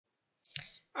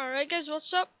Alright guys,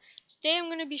 what's up? Today I'm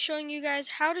going to be showing you guys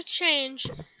how to change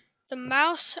the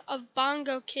mouse of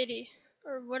Bongo Kitty,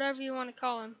 or whatever you want to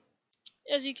call him.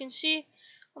 As you can see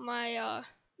on my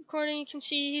recording, you can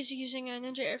see he's using a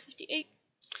Ninja Air 58.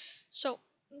 So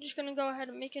I'm just going to go ahead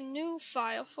and make a new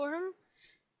file for him.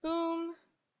 Boom.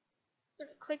 I'm going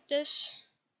to click this,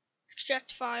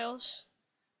 extract files.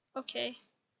 Okay.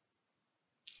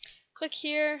 Click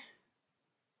here.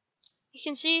 You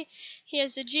can see he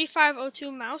has the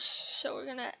G502 mouse, so we're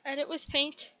going to edit with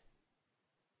paint.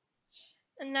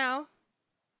 And now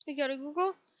we go to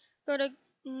Google, go to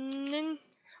Ninja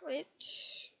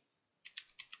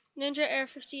Air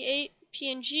 58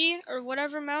 PNG or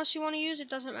whatever mouse you want to use, it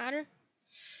doesn't matter.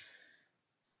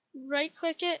 Right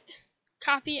click it,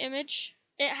 copy image.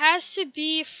 It has to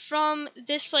be from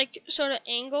this like sort of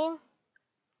angle.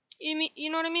 You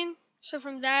know what I mean? So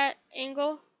from that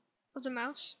angle of the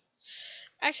mouse.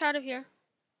 X out of here.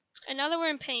 And now that we're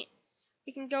in paint,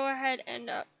 we can go ahead and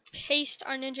paste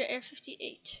our Ninja Air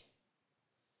 58.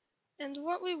 And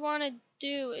what we want to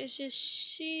do is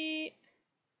just see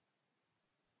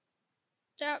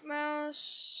that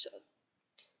mouse.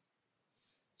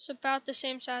 It's about the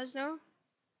same size now.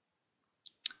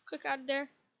 Click out of there.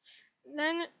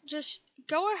 Then just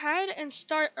go ahead and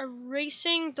start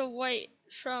erasing the white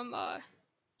from,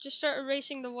 just start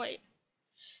erasing the white.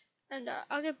 And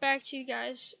I'll get back to you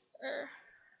guys,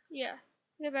 yeah,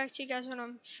 I'll get back to you guys when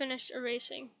I'm finished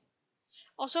erasing.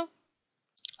 Also,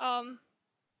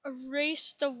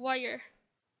 erase the wire,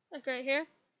 like right here,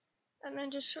 and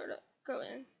then just sort of go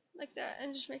in like that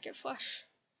and just make it flush.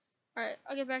 Alright,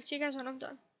 I'll get back to you guys when I'm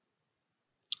done.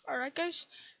 Alright guys,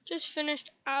 just finished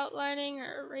outlining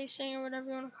or erasing or whatever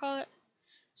you want to call it.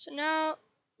 So now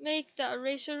make the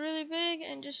eraser really big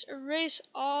and just erase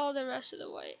all the rest of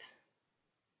the white.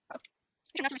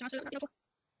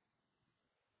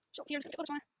 So here's gonna go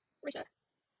erase that.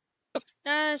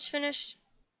 Now it's finished.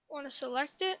 Want to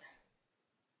select it.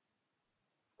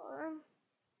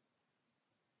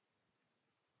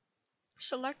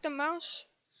 Select the mouse,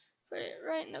 put it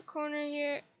right in the corner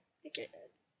here, make it a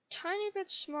tiny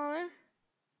bit smaller,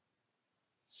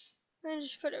 and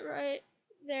just put it right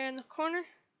there in the corner.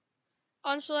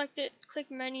 Unselect it, click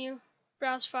menu,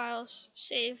 browse files,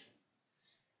 save.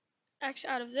 X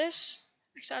out of this,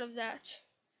 X out of that.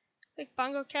 Click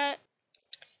Bongo Cat.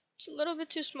 It's a little bit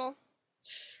too small.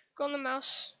 Go on the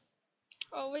mouse.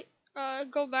 Oh wait,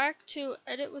 go back to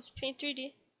edit with Paint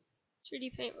 3D.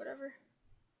 3D Paint, whatever.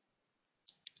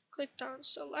 Click down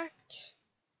select.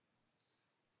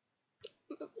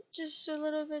 Move it just a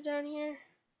little bit down here.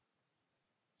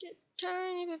 Get a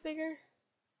tiny bit bigger.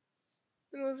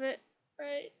 Move it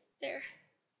right there.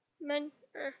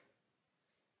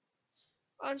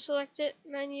 Unselect it,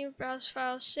 menu, browse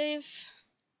files, save.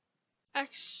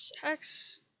 X. And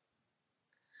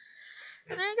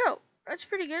there you go. That's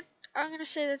pretty good. I'm gonna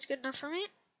say that's good enough for me.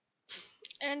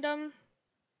 And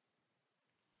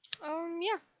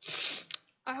yeah.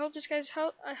 I hope this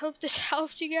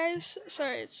helped you guys.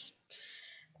 Sorry,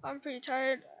 I'm pretty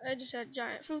tired. I just had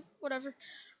giant food, whatever.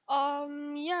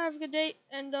 Yeah, have a good day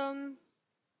and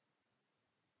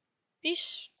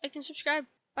peace. Like and subscribe.